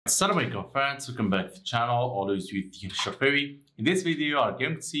Assalamu alaikum friends, welcome back to the channel, always with Younes Charfaoui. In this video, I'm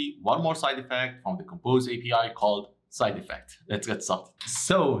going to see one more side effect from the Compose API called side effect. Let's get started.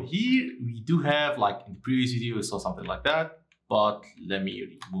 So here we do have, like in the previous video, we saw something like that, but let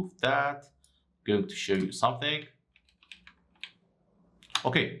me remove that. I'm going to show you something.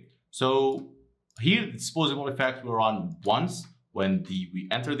 Okay, so here the disposable effect will run once when we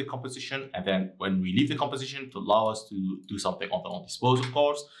enter the composition, and then when we leave the composition to allow us to do something on the on-dispose, of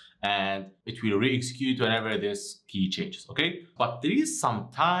course, and it will re-execute whenever this key changes, okay? But there is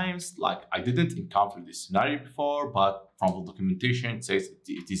sometimes, like I didn't encounter this scenario before, but from the documentation it says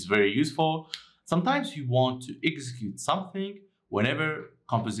it is very useful. Sometimes you want to execute something whenever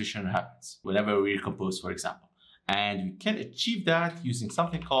composition happens, whenever we recompose, for example. And we can achieve that using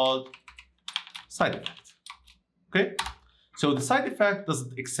something called side effect, okay? So the side effect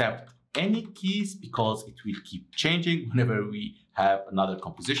doesn't accept any keys because it will keep changing whenever we have another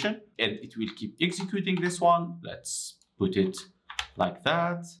composition, and it will keep executing this one. Let's put it like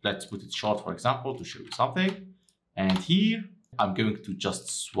that. Let's put it short, for example, to show you something. And here I'm going to just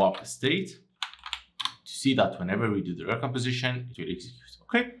swap the state to see that whenever we do the recomposition, it will execute.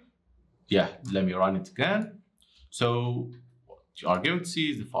 Okay. Yeah, let me run it again. So what you are going to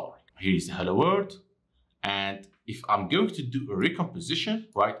see is the following. Here is the hello world. And if I'm going to do a recomposition,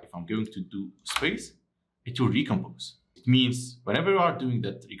 right? If I'm going to do space, it will recompose. It means whenever you are doing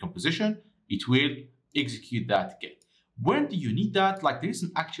that recomposition, it will execute that again. When do you need that? Like, there is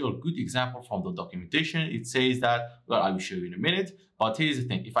an actual good example from the documentation. It says that, well, I will show you in a minute, but here's the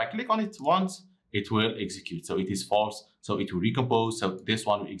thing. If I click on it once, it will execute. So it is false. So it will recompose. So this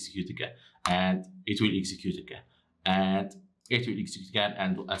one will execute again, and it will execute again, and it will execute again,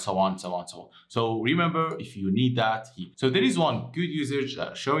 and so on, so on, so on. So remember, if you need that here. So there is one good usage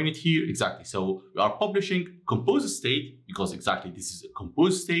showing it here. Exactly. So we are publishing compose state, because exactly this is a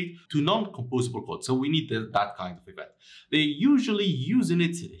compose state, to non-composable code. So we need that kind of event. They usually using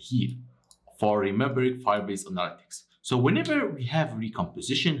it here for remembering Firebase analytics. So whenever we have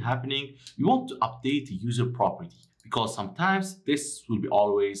recomposition happening, we want to update the user property, because sometimes this will be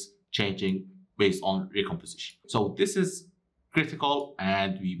always changing based on recomposition. So this is critical,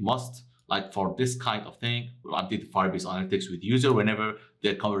 and we must, like for this kind of thing, we'll update the Firebase analytics with user whenever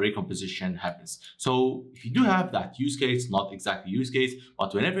the recomposition happens. So if you do have that use case, not exactly use case,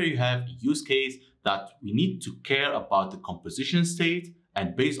 but whenever you have a use case that we need to care about the composition state,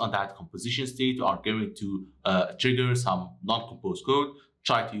 and based on that composition state, we are going to trigger some non-composed code,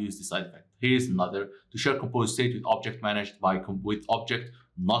 try to use the side effect. Here's another: to share compose state with object managed by with object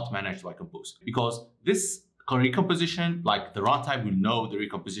not managed by compose, because this recomposition, like the runtime will know the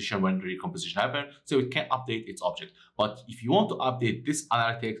recomposition when the recomposition happened, so it can update its object. But if you want to update this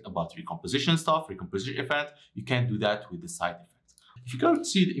analytics about recomposition stuff, recomposition event, you can do that with the side effect. If you go to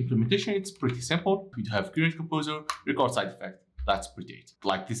see the implementation, it's pretty simple. We have current composer, record side effect. That's pretty it.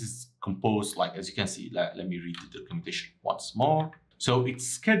 Like this is composed, like as you can see, let me read the documentation once more. So it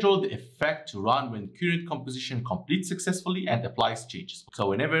scheduled the effect to run when current composition completes successfully and applies changes. So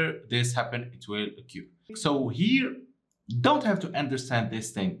whenever this happens, it will occur. So here, you don't have to understand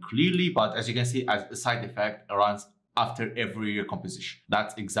this thing clearly, but as you can see, as a side effect, it runs after every recomposition.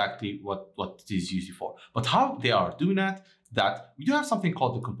 That's exactly what it is used for. But how they are doing that we do have something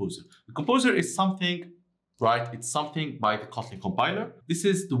called the composer. The composer is something, right? It's something by the Kotlin compiler. This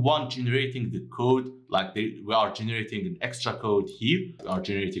is the one generating the code. Like we are generating an extra code here. We are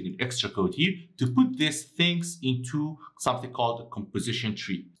generating an extra code here to put these things into something called a composition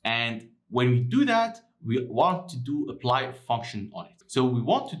tree. And when we do that, we want to apply a function on it. So we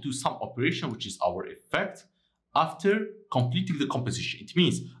want to do some operation, which is our effect, after completing the composition. It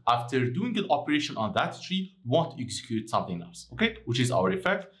means after doing an operation on that tree, we want to execute something else, okay? Which is our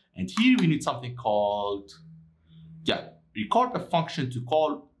effect. And here we need something called, record a function to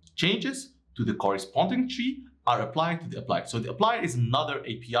call changes to the corresponding tree are applied to the applied. So the applied is another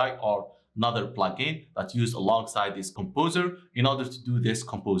API or another plugin that's used alongside this composer in order to do this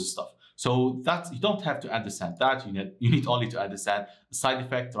compose stuff. So that's, you don't have to understand that. You need only to understand the side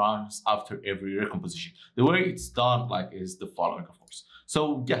effect runs after every recomposition. The way it's done, like, is the following, of course.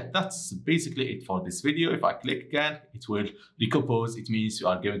 So yeah, that's basically it for this video. If I click again, it will recompose. It means you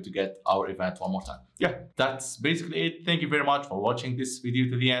are going to get our event one more time. Yeah, that's basically it. Thank you very much for watching this video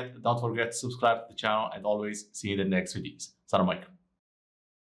to the end. Don't forget to subscribe to the channel, and always see you in the next videos. Assalamu alaikum.